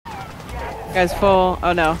Guys, full.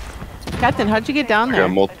 Oh no. Captain, how'd you get down there?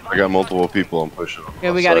 I got multiple people. I'm pushing.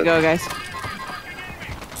 Okay, we gotta go, guys.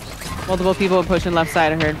 Multiple people pushing left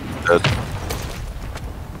side, I heard. Dead.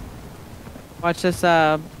 Watch this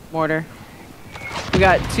mortar. We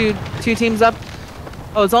got two teams up.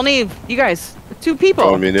 Oh, it's only you guys. 2 people.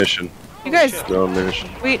 Oh, ammunition. You guys. No ammunition.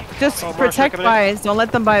 We just protect buys. Don't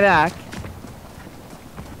let them buy back.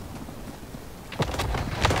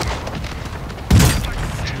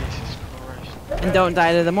 And don't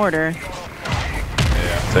die to the mortar.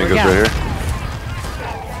 Yeah. Tango's right here.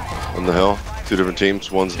 On the hill. 2 different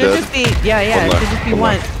teams. One's dead. Just be, yeah. It should just be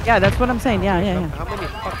one. Yeah, that's what I'm saying. Yeah. How many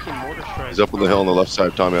fucking mortar strikes? He's up on the hill on the left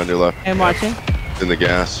side, Tommy, on your left. I'm watching. In the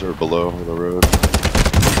gas or below on the road.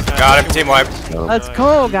 Got him. Team wipe. Let's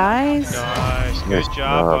go, guys. Nice. Good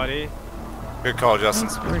job, buddy. Good call, Justin.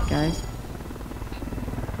 Nice work, guys.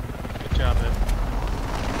 Good job, man.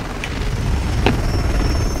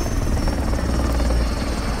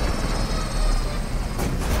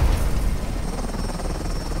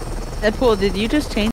 Deadpool, did you just change?